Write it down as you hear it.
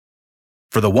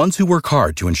For the ones who work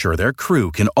hard to ensure their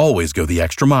crew can always go the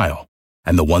extra mile,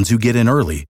 and the ones who get in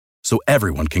early so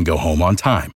everyone can go home on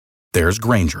time, there's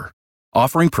Grainger,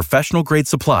 offering professional-grade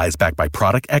supplies backed by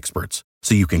product experts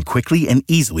so you can quickly and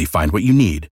easily find what you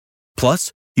need.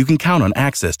 Plus, you can count on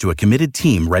access to a committed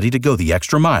team ready to go the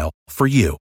extra mile for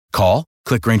you. Call,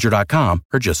 click Grainger.com,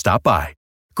 or just stop by.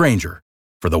 Grainger,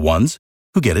 for the ones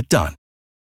who get it done.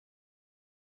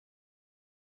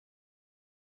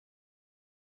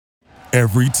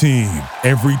 Every team,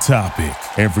 every topic,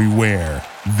 everywhere.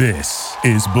 This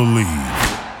is Believe.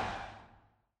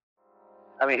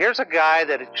 I mean, here's a guy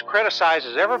that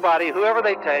criticizes everybody, whoever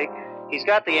they take. He's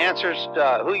got the answers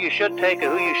to who you should take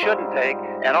and who you shouldn't take.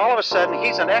 And all of a sudden,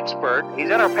 he's an expert. He's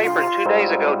in our paper 2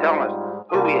 days ago telling us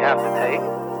who we have to take.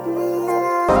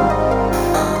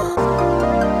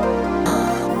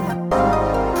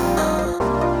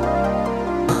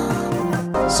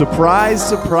 Surprise,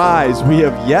 surprise, we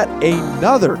have yet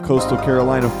another Coastal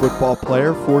Carolina football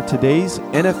player for today's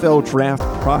NFL Draft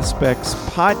Prospects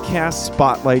Podcast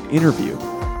Spotlight interview.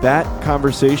 That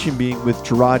conversation being with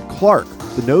Jerrod Clark,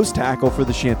 the nose tackle for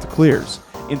the Chanticleers.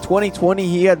 In 2020,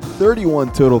 he had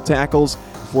 31 total tackles,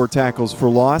 4 tackles for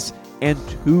loss, and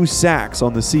 2 sacks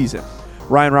on the season.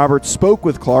 Ryan Roberts spoke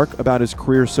with Clark about his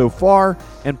career so far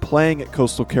and playing at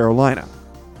Coastal Carolina.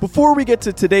 Before we get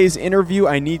to today's interview,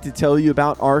 I need to tell you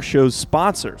about our show's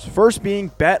sponsors. First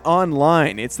being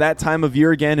BetOnline. It's that time of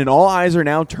year again, and all eyes are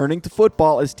now turning to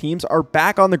football as teams are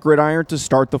back on the gridiron to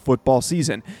start the football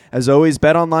season. As always,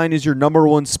 BetOnline is your number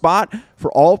one spot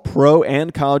for all pro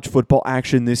and college football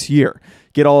action this year.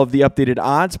 Get all of the updated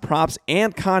odds, props,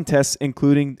 and contests,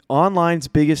 including online's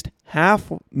biggest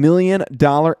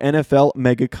 $500,000 NFL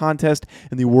mega contest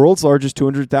and the world's largest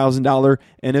 $200,000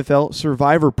 NFL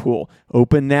survivor pool.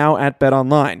 Open now at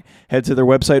BetOnline. Head to their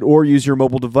website or use your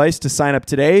mobile device to sign up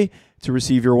today to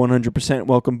receive your 100%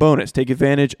 welcome bonus. Take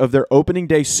advantage of their opening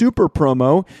day super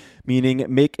promo, meaning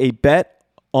make a bet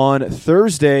on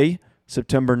Thursday,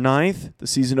 September 9th, the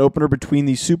season opener between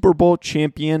the Super Bowl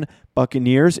champion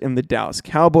Buccaneers and the Dallas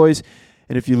Cowboys.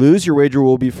 And if you lose, your wager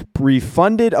will be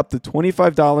refunded up to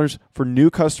 $25 for new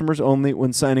customers only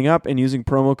when signing up and using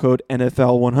promo code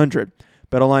NFL100.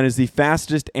 BetOnline is the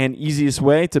fastest and easiest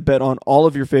way to bet on all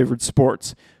of your favorite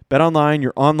sports. BetOnline,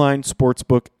 your online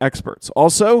sportsbook experts.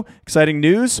 Also, exciting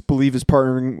news, Believe is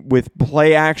partnering with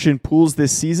Play Action Pools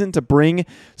this season to bring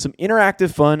some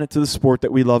interactive fun to the sport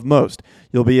that we love most.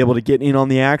 You'll be able to get in on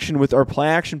the action with our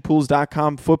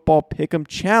PlayActionPools.com Football Pick'em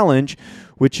Challenge,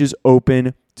 which is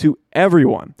open to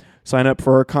everyone. Sign up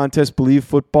for our contest, Believe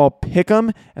Football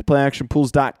Pick'em, at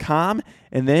PlayActionPools.com,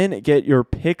 and then get your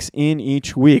picks in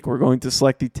each week. We're going to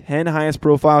select the 10 highest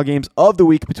profile games of the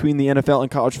week between the NFL and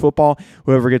college football.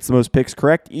 Whoever gets the most picks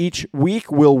correct each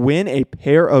week will win a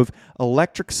pair of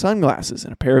electric sunglasses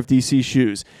and a pair of DC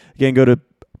shoes. Again, go to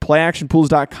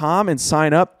PlayActionPools.com and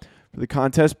sign up for the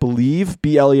contest, Believe,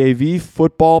 B-L-E-A-V,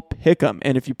 Football Pick'em.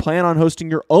 And if you plan on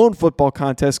hosting your own football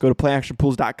contest, go to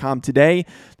PlayActionPools.com today.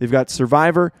 They've got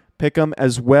Survivor, Pick'em,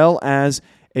 as well as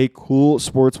a cool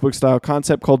sportsbook-style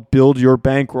concept called Build Your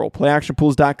Bankroll.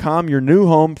 PlayActionPools.com, your new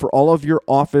home for all of your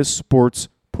office sports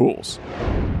pools.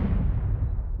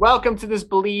 Welcome to this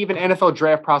Believe in NFL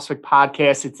Draft Prospect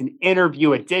podcast. It's an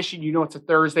interview edition. You know it's a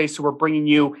Thursday, so we're bringing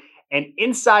you an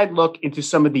inside look into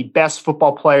some of the best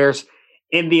football players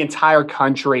in the entire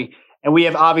country. And we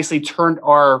have obviously turned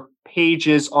our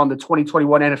pages on the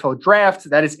 2021 NFL Draft.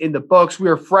 That is in the books. We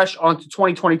are fresh onto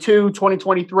 2022,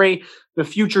 2023, the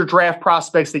future draft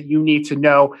prospects that you need to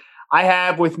know. I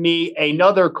have with me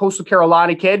another Coastal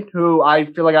Carolina kid who I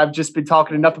feel like I've just been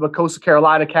talking enough about Coastal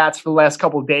Carolina cats for the last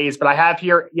couple of days, but I have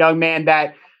here a young man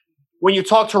that when you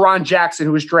talk to Ron Jackson,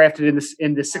 who was drafted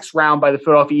in the 6th round by the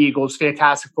Philadelphia Eagles,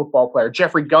 fantastic football player.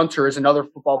 Jeffrey Gunter is another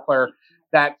football player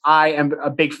that I am a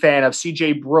big fan of.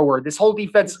 CJ Brewer. This whole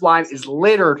defensive line is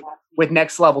littered with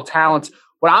next level talent.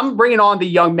 When I'm bringing on the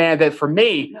young man that for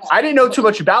me, I didn't know too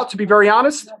much about, to be very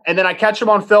honest. And then I catch him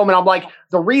on film and I'm like,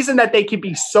 the reason that they can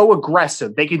be so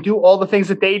aggressive, they can do all the things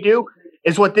that they do,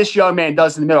 is what this young man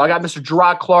does in the middle. I got Mr.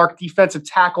 Jerrod Clark, defensive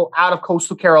tackle out of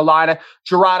Coastal Carolina.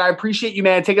 Jerrod, I appreciate you,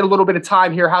 man, taking a little bit of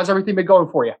time here. How's everything been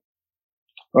going for you?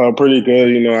 Pretty good.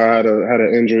 You know, I had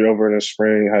an injury over in the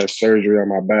spring, had surgery on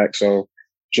my back. So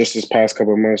just this past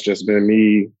couple of months, just been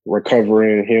me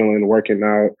recovering, healing, working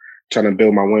out, trying to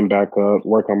build my wind back up,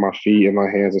 work on my feet and my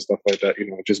hands and stuff like that, you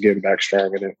know, just getting back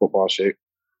stronger in football shape.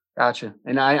 Gotcha.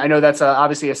 And I know that's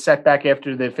obviously a setback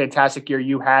after the fantastic year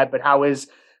you had, but how is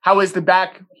the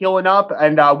back healing up?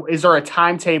 And is there a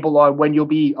timetable on when you'll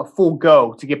be a full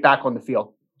go to get back on the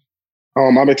field?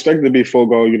 I'm expected to be full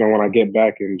go, when I get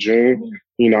back in June.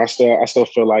 I still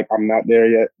feel like I'm not there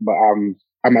yet, but I'm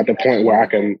at the point where I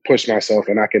can push myself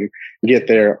and I can get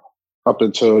there up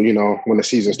until, when the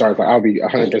season starts. Like, I'll be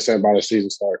 100% by the season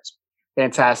starts.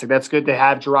 Fantastic. That's good to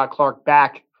have Jerrod Clark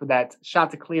back for that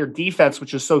Chanticleer defense,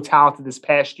 which was so talented this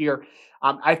past year.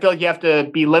 I feel like you have to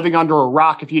be living under a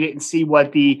rock if you didn't see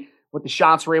what the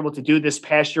Chants were able to do this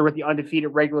past year with the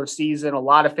undefeated regular season. A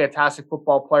lot of fantastic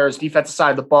football players, defensive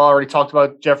side of the ball. Already talked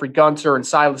about Jeffrey Gunter and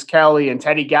Silas Kelly and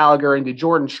Teddy Gallagher and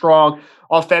Jordan Strong.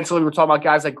 Offensively, we're talking about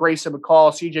guys like Grayson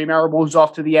McCall, CJ Marable, who's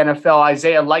off to the NFL,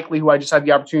 Isaiah Likely, who I just had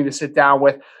the opportunity to sit down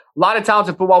with. A lot of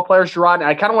talented football players, Jerrod. And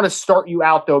I kind of want to start you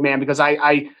out, though, man, because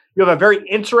you have a very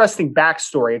interesting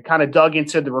backstory. I kind of dug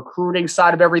into the recruiting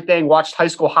side of everything, watched high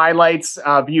school highlights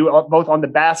of you both on the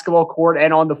basketball court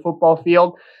and on the football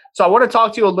field. So I want to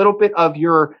talk to you a little bit of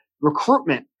your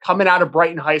recruitment coming out of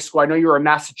Brighton High School. I know you're a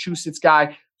Massachusetts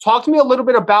guy. Talk to me a little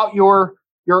bit about your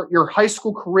high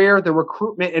school career, the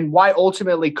recruitment, and why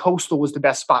ultimately Coastal was the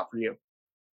best spot for you.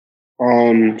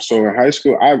 So in high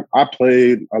school, I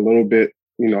played a little bit,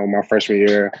 my freshman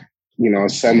year, my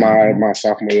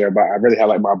sophomore year, but I really had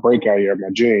like my breakout year, my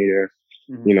junior year.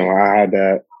 Mm-hmm.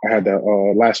 I had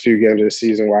the last few games of the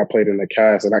season where I played in the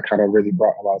cast, and that kind of really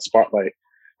brought a lot of spotlight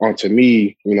onto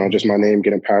me, just my name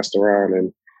getting passed around.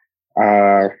 And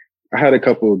I had a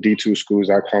couple of D2 schools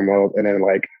that come up, and then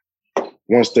like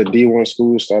once the D1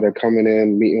 schools started coming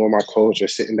in, meeting with my coach or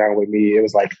sitting down with me, it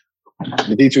was like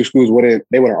the D2 schools wouldn't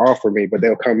offer me, but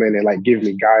they'll come in and like give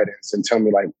me guidance and tell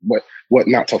me like what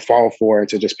not to fall for and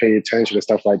to just pay attention and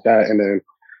stuff like that. And then,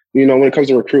 when it comes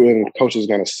to recruiting, coaches are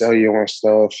going to sell you on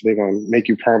stuff. They're going to make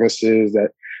you promises that,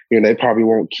 they probably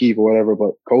won't keep or whatever.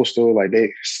 But Coastal, like,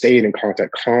 they stayed in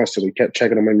contact constantly, kept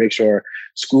checking them and make sure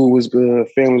school was good,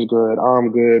 family was good,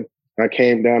 I'm good. I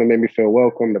came down and made me feel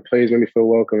welcome. The players made me feel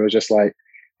welcome. It was just like, it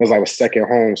was like a second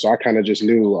home. So I kind of just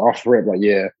knew off rip, like,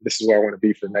 yeah, this is where I want to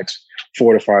be for the next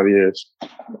 4 to 5 years.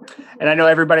 And I know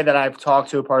everybody that I've talked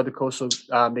to, a part of the Coastal,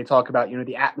 they talk about,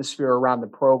 the atmosphere around the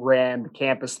program, the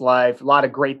campus life, a lot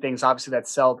of great things, obviously, that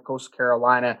sell Coastal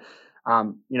Carolina,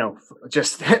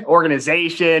 just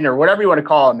organization or whatever you want to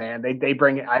call it, man. They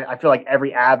bring, I feel like,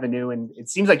 every avenue, and it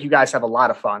seems like you guys have a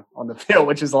lot of fun on the field,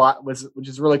 which is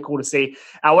really cool to see.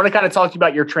 I want to kind of talk to you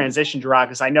about your transition, Jerrod,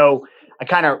 because I know I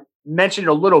kind of mentioned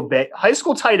a little bit. High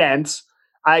school tight ends,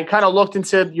 I kind of looked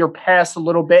into your past a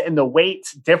little bit and the weight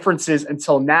differences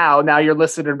until now. Now you're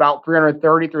listed at about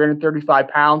 330, 335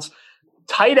 pounds.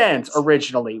 Tight ends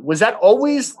originally, was that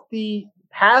always the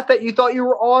path that you thought you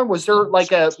were on? Was there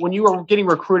like when you were getting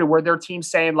recruited, were there teams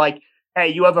saying like, hey,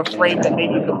 you have a frame that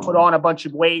maybe you can put on a bunch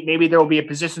of weight, maybe there will be a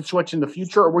position switch in the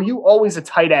future? Or were you always a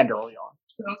tight end early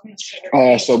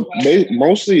on? So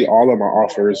mostly all of my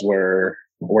offers were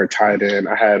tight end.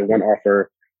 I had one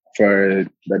offer for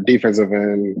the defensive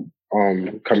end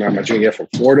coming out my junior year from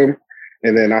Fordham.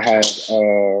 And then I had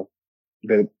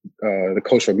the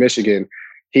coach from Michigan.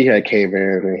 He had came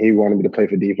in and he wanted me to play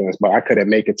for defense, but I couldn't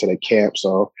make it to the camp.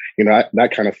 So,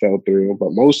 that kind of fell through.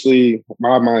 But mostly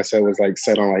my mindset was like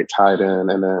set on like tight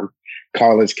end. And then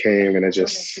college came and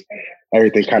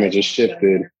everything kind of just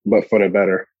shifted, but for the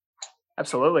better.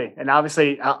 Absolutely. And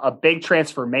obviously a big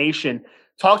transformation.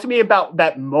 Talk to me about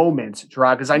that moment,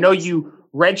 Jerrod, because I know you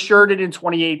redshirted in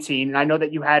 2018, and I know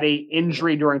that you had an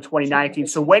injury during 2019.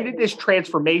 So when did this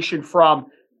transformation from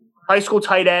high school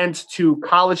tight end to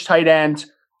college tight end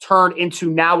turn into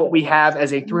now what we have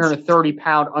as a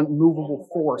 330-pound unmovable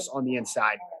force on the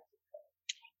inside?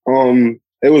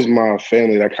 It was my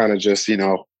family that kind of just,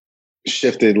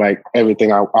 shifted like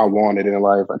everything I wanted in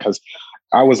life, because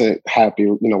I wasn't happy,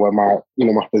 with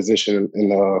my position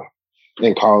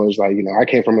in college. Like, I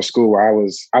came from a school where I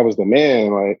was the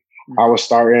man. Like, I was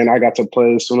starting, I got to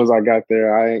play as soon as I got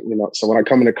there. So when I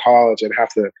come into college and have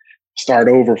to start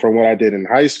over from what I did in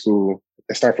high school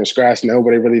and start from scratch,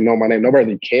 nobody really know my name. Nobody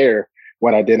really care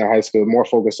what I did in high school. More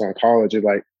focused on college.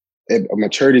 A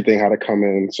maturity thing had to come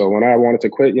in. So when I wanted to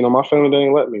quit, my family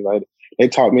didn't let me. Like, they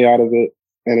talked me out of it.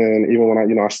 And then even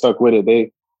when I stuck with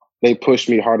it, they pushed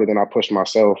me harder than I pushed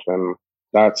myself. And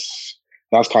that's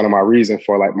kind of my reason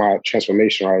for like my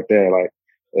transformation right there. Like,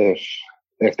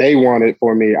 if they want it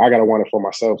for me, I got to want it for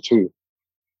myself too.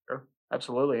 Sure.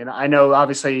 Absolutely. And I know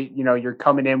obviously, you're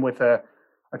coming in with a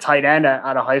tight end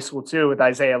out of high school too, with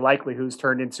Isaiah Likely, who's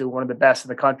turned into one of the best in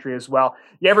the country as well.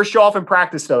 You ever show off in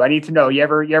practice though? I need to know, you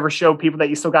ever show people that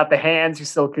you still got the hands, you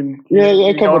still can? Yeah,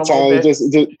 a couple of times,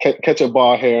 just catch a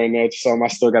ball here and there. So I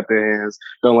still got the hands.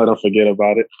 Don't let them forget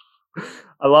about it.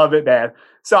 I love it, man.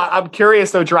 So I'm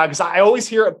curious though, Jerrod, because I always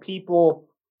hear of people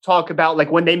talk about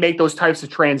like when they make those types of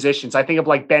transitions. I think of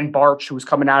like Ben Bartch, who was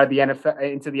coming out of the NFL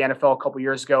into the NFL a couple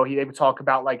years ago. They would talk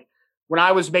about like, when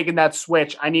I was making that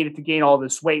switch, I needed to gain all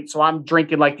this weight. So I'm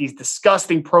drinking like these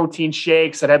disgusting protein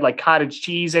shakes that had like cottage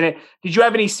cheese in it. Did you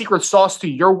have any secret sauce to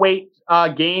your weight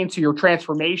gain, to your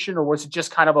transformation, or was it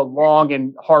just kind of a long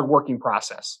and hard-working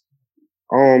process?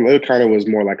 It kind of was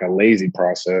more like a lazy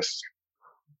process,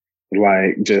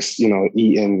 like just,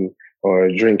 eating or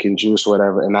drinking juice or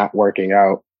whatever and not working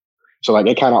out. So like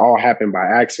it kind of all happened by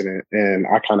accident, and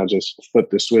I kind of just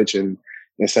flipped the switch, and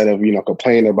instead of,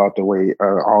 complaining about the weight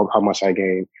or how much I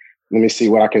gained, let me see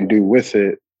what I can do with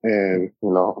it. And,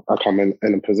 I come in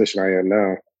the position I am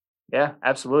now. Yeah,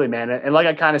 absolutely, man. And like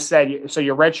I kind of said, so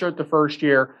you redshirt the first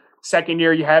year, second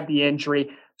year you have the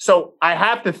injury. So I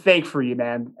have to think for you,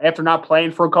 man, after not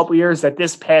playing for a couple of years, that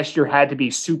this past year had to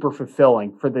be super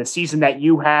fulfilling for the season that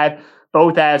you had,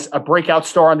 both as a breakout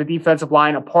star on the defensive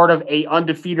line, a part of a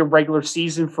undefeated regular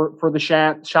season for the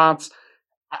Chants.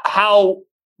 How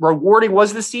rewarding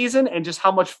was the season, and just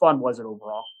how much fun was it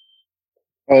overall?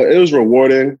 It was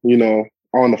rewarding,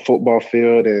 on the football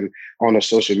field and on the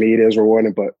social media. It was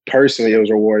rewarding, but personally it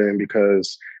was rewarding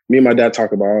because me and my dad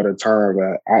talk about all the time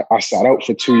that I sat out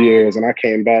for 2 years and I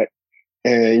came back,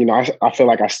 and I feel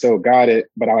like I still got it,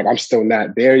 but I'm still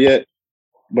not there yet.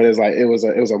 But it's like it was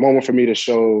a moment for me to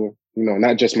show,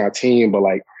 not just my team, but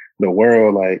like the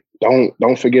world, like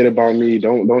don't forget about me,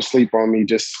 don't sleep on me,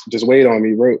 just wait on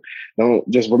me, bro. Don't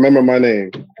just remember my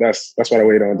name. That's what I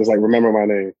wait on. Just like remember my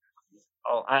name.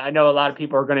 Oh, I know a lot of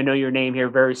people are going to know your name here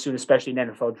very soon, especially in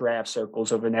NFL draft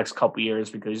circles over the next couple of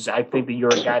years, because I think that you're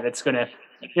a guy that's going to,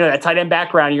 that tight end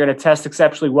background, you're going to test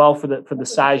exceptionally well for the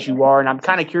size you are. And I'm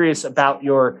kind of curious about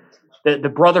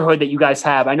the brotherhood that you guys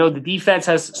have. I know the defense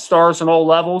has stars on all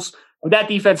levels. With that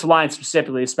defensive line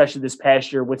specifically, especially this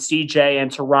past year with CJ and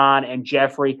Teron and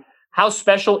Jeffrey, how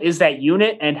special is that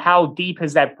unit, and how deep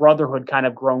has that brotherhood kind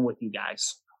of grown with you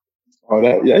guys? Oh,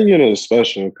 that unit is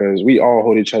special because we all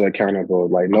hold each other accountable.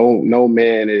 Like no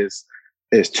man is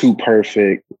too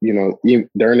perfect. During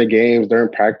the games,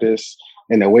 during practice,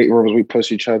 in the weight rooms, we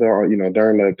push each other. Or,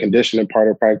 during the conditioning part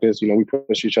of practice, we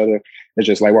push each other. It's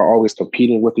just like we're always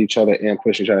competing with each other and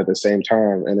pushing each other at the same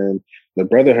time. And then the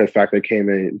brotherhood factor came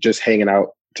in, just hanging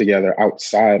out together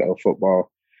outside of football,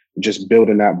 just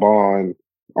building that bond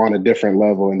on a different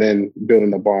level, and then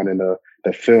building the bond in the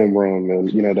film room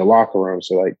and, the locker room.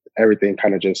 So like everything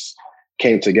kind of just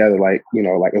came together, like,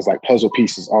 like it's like puzzle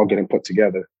pieces all getting put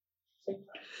together.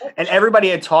 And everybody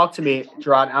had talked to me,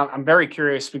 Gerard. I'm very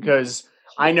curious because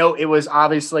I know it was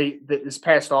obviously this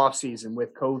past off season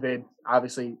with COVID,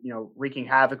 obviously, wreaking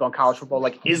havoc on college football.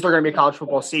 Like, is there going to be a college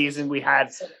football season? We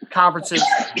had conferences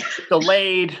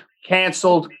delayed,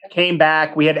 canceled, came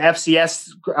back. We had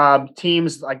FCS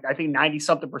teams, like I think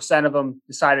 90-something% of them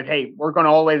decided, hey, we're going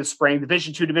all the way to spring.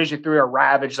 Division II, Division III are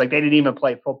ravaged. Like, they didn't even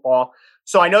play football.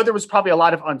 So I know there was probably a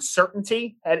lot of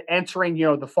uncertainty at entering,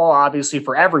 the fall, obviously,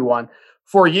 for everyone.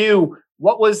 For you,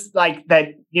 what was like that,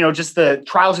 just the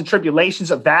trials and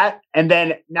tribulations of that? And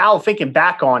then now thinking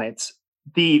back on it,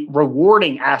 the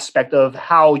rewarding aspect of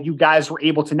how you guys were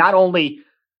able to not only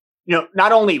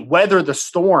weather the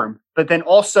storm, but then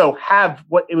also have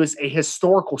what it was a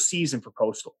historical season for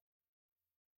Coastal.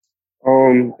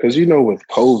 Because, with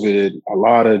COVID, a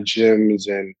lot of gyms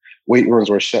and weight rooms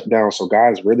were shut down. So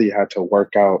guys really had to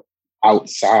work out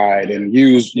outside and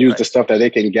use the stuff that they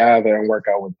can gather and work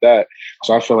out with that.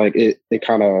 So I feel like it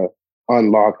kind of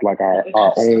unlocked like our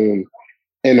own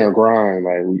inner grind.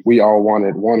 Like we all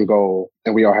wanted one goal,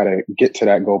 and we all had to get to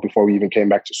that goal before we even came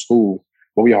back to school.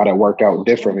 But we all had to work out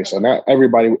differently. So not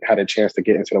everybody had a chance to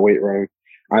get into the weight room.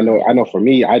 I know for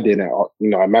me, I didn't.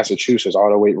 In Massachusetts, all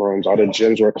the weight rooms, all the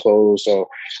gyms were closed. So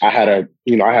I had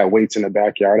weights in the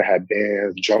backyard. I had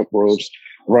bands, jump ropes,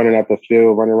 running up the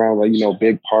field, running around like,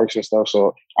 big parks and stuff.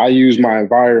 So I used my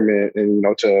environment and,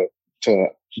 to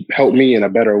help me in a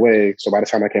better way. So by the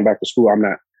time I came back to school, I'm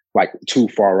not like too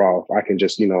far off. I can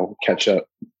just, catch up.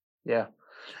 Yeah.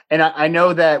 And I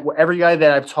know that every guy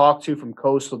that I've talked to from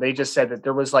Coastal, they just said that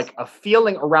there was like a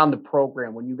feeling around the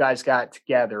program when you guys got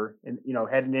together and,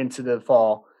 heading into the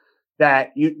fall,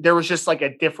 that there was just like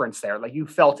a difference there. Like you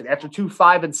felt it after 2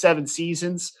 5-7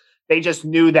 seasons. They just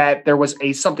knew that there was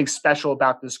something special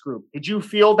about this group. Did you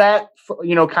feel that,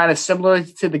 kind of similar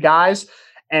to the guys?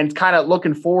 And kind of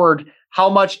looking forward, how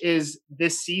much is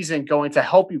this season going to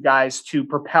help you guys to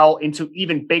propel into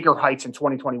even bigger heights in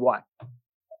 2021?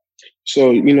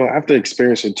 So, after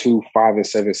experiencing 2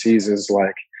 5-7 seasons,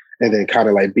 and then kind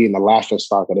of like being the laughing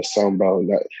stock of the Sun Belt,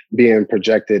 being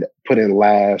projected, put in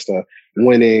last,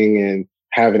 winning and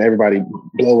having everybody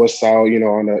blow us out,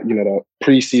 on the, the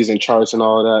preseason charts and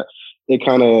all that, it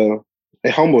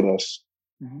humbled us.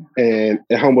 Mm-hmm. And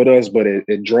it humbled us, but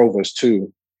it drove us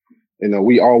too.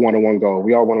 We all wanted one goal.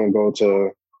 We all wanted to go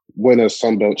to win a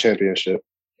Sun Belt championship.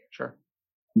 Sure.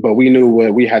 But we knew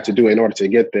what we had to do in order to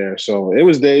get there. So it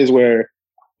was days where,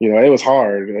 it was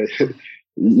hard.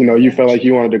 You felt like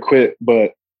you wanted to quit,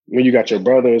 but when you got your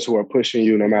brothers who are pushing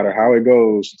you, no matter how it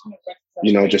goes,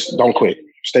 just don't quit.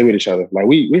 Stay with each other. Like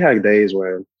we had days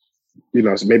where,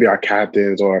 maybe our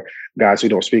captains or guys who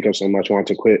don't speak up so much want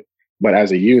to quit. But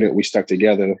as a unit, we stuck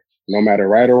together, no matter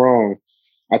right or wrong.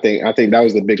 I think that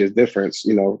was the biggest difference.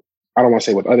 I don't want to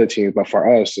say with other teams, but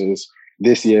for us is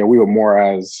this year we were more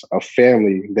as a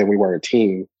family than we were a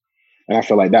team. And I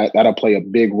feel like that'll play a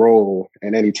big role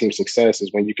in any team's success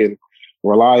is when you can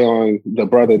rely on the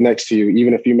brother next to you.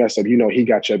 Even if you mess up, he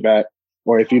got your back.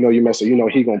 Or if you mess up,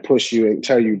 he gonna push you and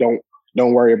tell you, don't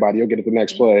worry about it. You'll get it the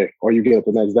next play or you get it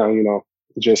the next down.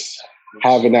 Just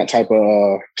having that type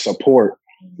of support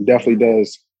definitely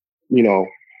does,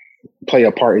 play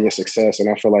a part in your success. And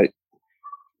I feel like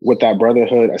with that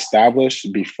brotherhood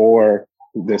established before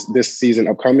this season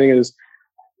upcoming is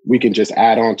we can just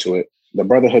add on to it. The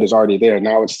brotherhood is already there.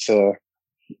 Now it's to,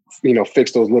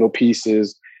 fix those little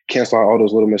pieces, cancel out all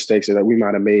those little mistakes that we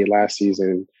might have made last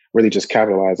season, really just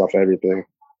capitalize off everything.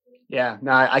 Yeah,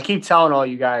 no, I keep telling all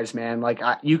you guys, man, like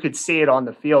you could see it on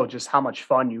the field, just how much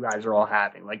fun you guys are all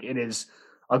having. Like it is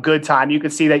a good time. You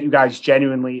can see that you guys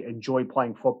genuinely enjoy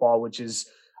playing football, which is,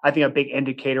 I think, a big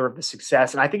indicator of the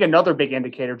success. And I think another big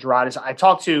indicator, Gerard, is I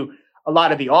talk to a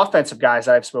lot of the offensive guys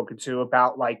that I've spoken to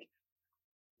about like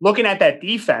looking at that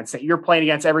defense that you're playing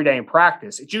against every day in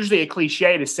practice. It's usually a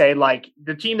cliche to say like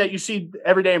the team that you see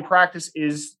every day in practice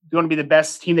is going to be the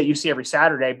best team that you see every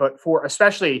Saturday. But for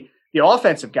especially the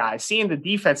offensive guys, seeing the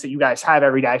defense that you guys have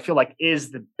every day, I feel like is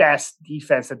the best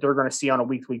defense that they're going to see on a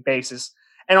week-to-week basis.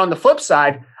 And on the flip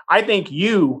side, I think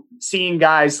you seeing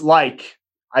guys like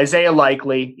Isaiah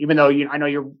Likely, even though I know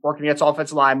you're working against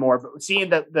offensive line more, but seeing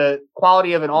the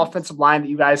quality of an offensive line that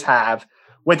you guys have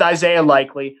with Isaiah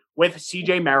Likely, with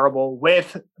CJ Marable,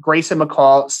 with Grayson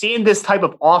McCall, seeing this type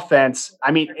of offense,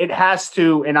 I mean, it has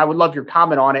to, and I would love your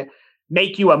comment on it,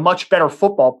 make you a much better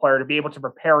football player to be able to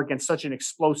prepare against such an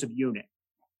explosive unit.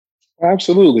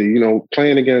 Absolutely.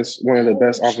 Playing against one of the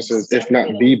best offenses, if not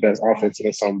the best offense in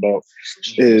the Sun Belt,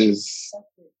 is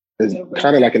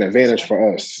kind of like an advantage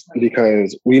for us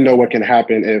because we know what can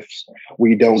happen if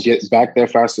we don't get back there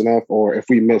fast enough or if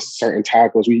we miss certain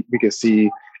tackles. We can see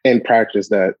in practice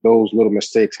that those little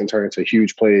mistakes can turn into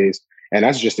huge plays, and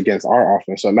that's just against our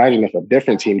offense. So imagine if a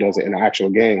different team does it in an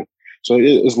actual game. So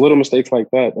it's little mistakes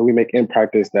like that we make in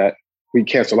practice that we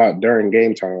cancel out during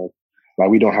game time. Like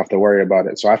we don't have to worry about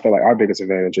it. So I feel like our biggest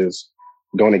advantage is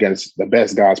going against the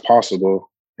best guys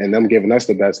possible and them giving us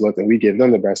the best looks and we give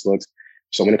them the best looks.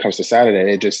 So when it comes to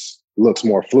Saturday, it just looks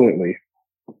more fluently.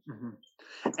 Mm-hmm.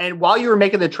 And while you were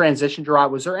making the transition,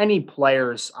 Gerard, was there any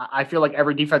players? I feel like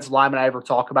every defensive lineman I ever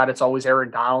talk about, it's always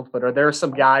Aaron Donald, but are there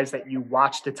some guys that you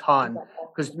watched a ton?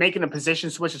 Because making a position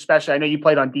switch, especially, I know you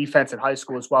played on defense in high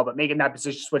school as well, but making that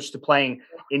position switch to playing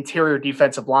interior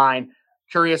defensive line,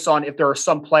 curious on if there are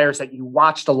some players that you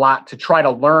watched a lot to try to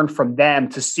learn from them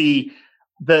to see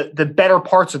the better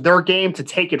parts of their game to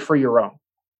take it for your own.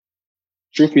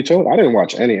 Truth be told, I didn't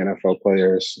watch any NFL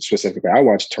players specifically. I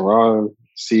watched Teron,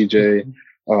 CJ,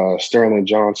 Sterling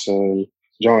Johnson,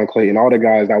 John Clayton, all the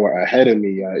guys that were ahead of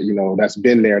me, that's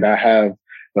been there, that have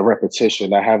the repetition,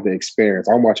 that have the experience.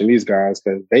 I'm watching these guys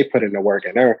because they put in the work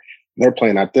and they're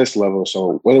playing at this level.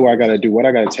 So what do I got to do? What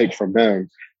I got to take from them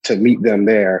to meet them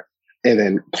there and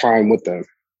then climb with them?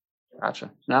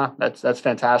 Gotcha. No, that's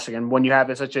fantastic. And when you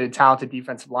have such a talented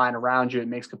defensive line around you, it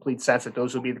makes complete sense that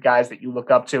those would be the guys that you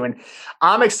look up to. And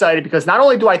I'm excited because not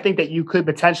only do I think that you could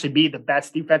potentially be the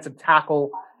best defensive tackle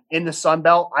in the Sun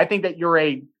Belt, I think that you're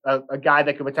a guy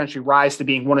that could potentially rise to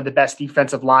being one of the best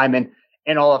defensive linemen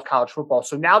in all of college football.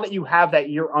 So now that you have that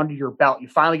year under your belt, you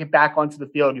finally get back onto the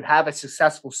field, you have a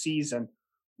successful season.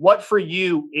 What for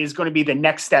you is going to be the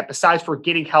next step besides for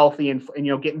getting healthy and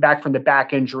getting back from the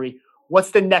back injury?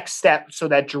 What's the next step so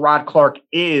that Gerard Clark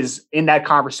is in that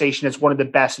conversation as one of the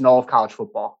best in all of college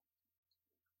football?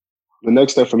 The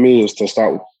next step for me is to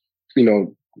start,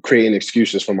 creating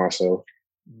excuses for myself.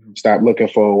 Mm-hmm. Stop looking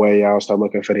for a way out. Stop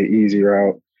looking for the easy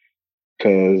route.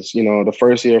 Because, the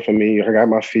first year for me, I got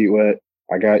my feet wet.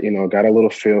 I got a little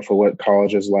feel for what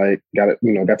college is like. Got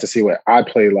to see what I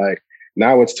play like.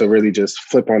 Now it's to really just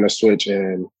flip on the switch.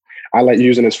 And I like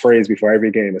using this phrase before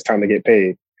every game. It's time to get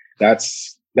paid.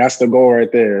 That's the goal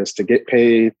right there, is to get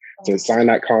paid, to sign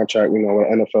that contract, with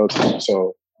NFL team.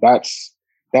 So that's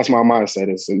that's my mindset.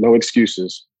 It's no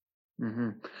excuses. Mm-hmm.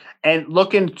 And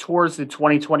looking towards the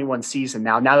 2021 season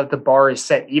now that the bar is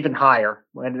set even higher,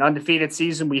 in an undefeated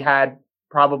season, we had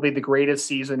probably the greatest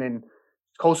season in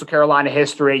Coastal Carolina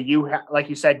history. You, like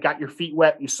you said, got your feet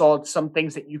wet. You saw some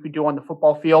things that you could do on the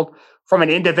football field. From an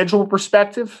individual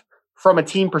perspective, from a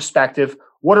team perspective,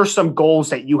 what are some goals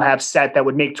that you have set that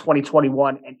would make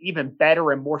 2021 an even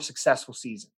better and more successful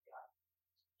season?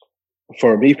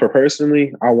 For me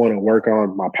personally, I want to work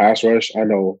on my pass rush. I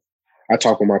know I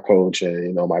talk with my coach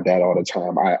and, my dad all the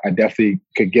time. I definitely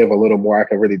could give a little more. I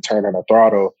could really turn on the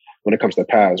throttle when it comes to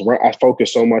pass. I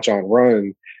focus so much on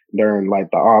run during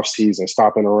like the off season,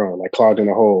 stopping the run, like clogging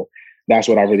the hole. That's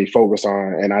what I really focus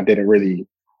on. And I didn't really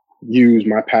use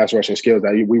my pass rushing skills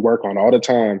that we work on all the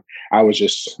time. I was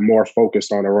just more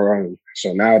focused on the run.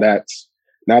 So now that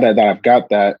I've got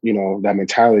that, that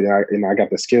mentality, and I got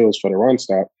the skills for the run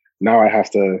stop, now I have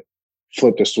to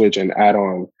flip the switch and add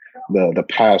on the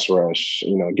pass rush,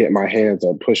 get my hands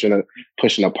up, pushing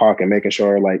the pocket, making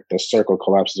sure like the circle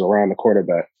collapses around the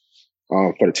quarterback.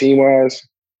 For the team wise,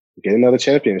 get another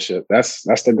championship. That's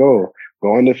the goal.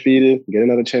 Go undefeated, get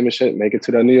another championship, make it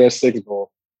to the New Year's Six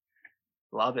Bowl.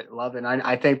 Love it.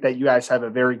 I think that you guys have a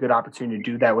very good opportunity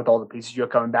to do that with all the pieces you're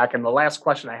coming back. And the last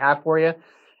question I have for you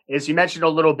is, you mentioned a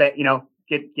little bit,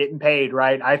 getting paid,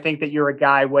 right? I think that you're a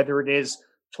guy, whether it is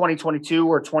 2022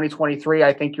 or 2023,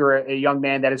 I think you're a young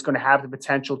man that is going to have the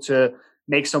potential to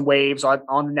make some waves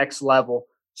on the next level.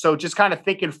 So just kind of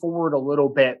thinking forward a little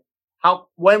bit,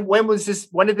 when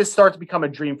did this start to become a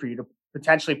dream for you to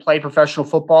potentially play professional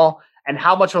football? And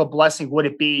how much of a blessing would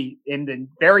it be in the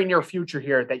very near future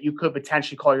here that you could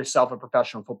potentially call yourself a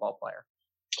professional football player?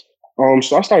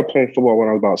 So I started playing football when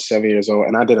I was about 7 years old,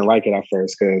 and I didn't like it at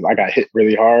first because I got hit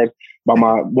really hard by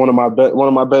one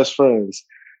of my best friends.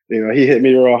 He hit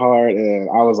me real hard, and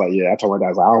I was like, I told my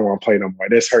dad, I don't want to play no more.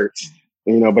 This hurts.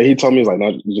 But he told me, he was like,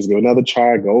 no, just give another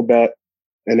try, go back.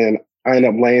 And then I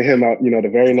ended up laying him out, the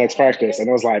very next practice. And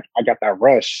it was like, I got that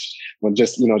rush when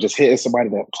just hitting somebody,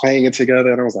 that playing it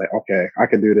together. And I was like, okay, I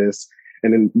can do this.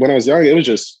 And then when I was young, it was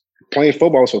just playing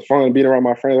football was for fun, being around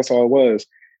my friends. That's all it was.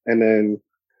 And then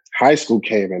high school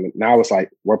came, and now it's like,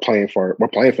 we're playing for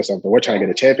something. We're trying to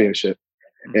get a championship.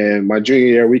 And my junior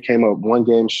year, we came up 1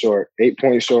 game short, 8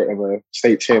 points short of a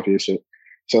state championship.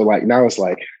 So like now it's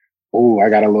like, oh, I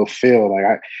got a little feel.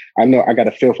 Like I know I got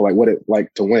a feel for like what it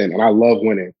like to win. And I love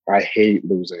winning. I hate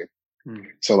losing.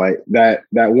 So like that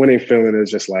winning feeling is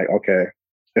just like, okay,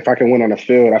 if I can win on the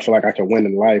field, I feel like I can win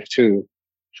in life too.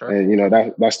 Sure. And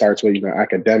that starts with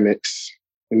academics,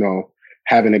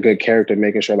 having a good character,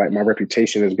 making sure like my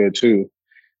reputation is good too.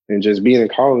 And just being in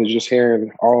college, just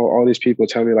hearing all these people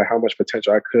tell me like how much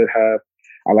potential I could have.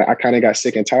 I kind of got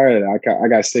sick and tired of it. I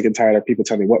got sick and tired of people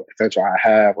telling me what potential I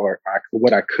have or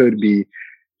what I could be.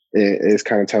 It's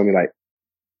kind of telling me like,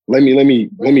 let me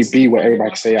be what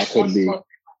everybody can say I could be.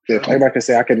 If everybody can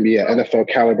say I can be an NFL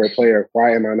caliber player,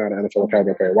 why am I not an NFL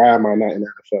caliber player? Why am I not in the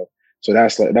NFL? So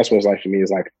that's what it's like for me.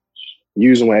 Is like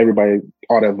using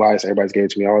all the advice everybody's gave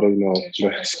to me, all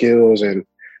the skills and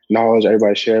knowledge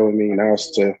everybody shared with me. Now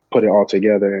it's to put it all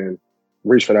together and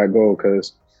reach for that goal.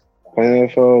 Because playing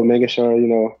NFL, making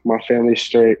sure my family's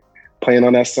straight, playing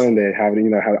on that Sunday,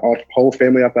 having have the whole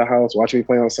family at the house, watching me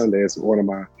play on Sunday is one of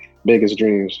my biggest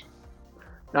dreams.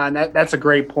 And that's a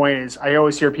great point. Is I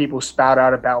always hear people spout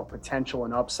out about potential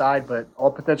and upside, but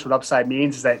all potential and upside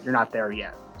means is that you're not there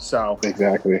yet. So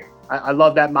exactly, I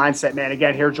love that mindset, man.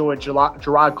 Again, here with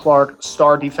Gerard Clark,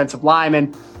 star defensive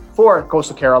lineman for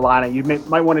Coastal Carolina. You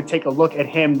might want to take a look at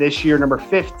him this year, number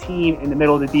 15 in the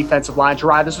middle of the defensive line.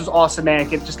 Gerard, this was awesome, man.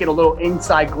 Just get a little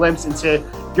inside glimpse into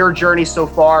your journey so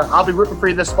far. I'll be rooting for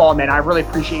you this fall, man. I really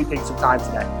appreciate you taking some time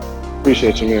today.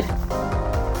 Appreciate you, man.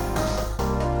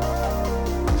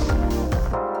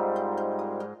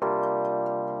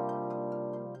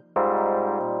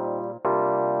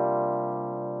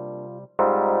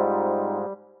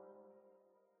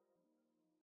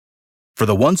 For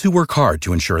the ones who work hard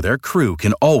to ensure their crew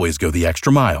can always go the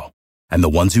extra mile, and the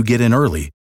ones who get in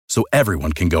early so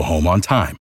everyone can go home on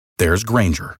time, there's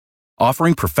Grainger,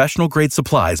 offering professional-grade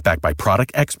supplies backed by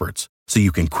product experts so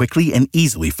you can quickly and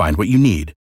easily find what you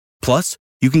need. Plus,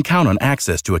 you can count on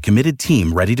access to a committed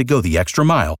team ready to go the extra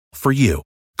mile for you.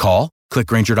 Call, click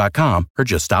Grainger.com, or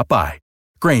just stop by.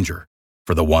 Grainger,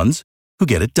 for the ones who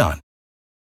get it done.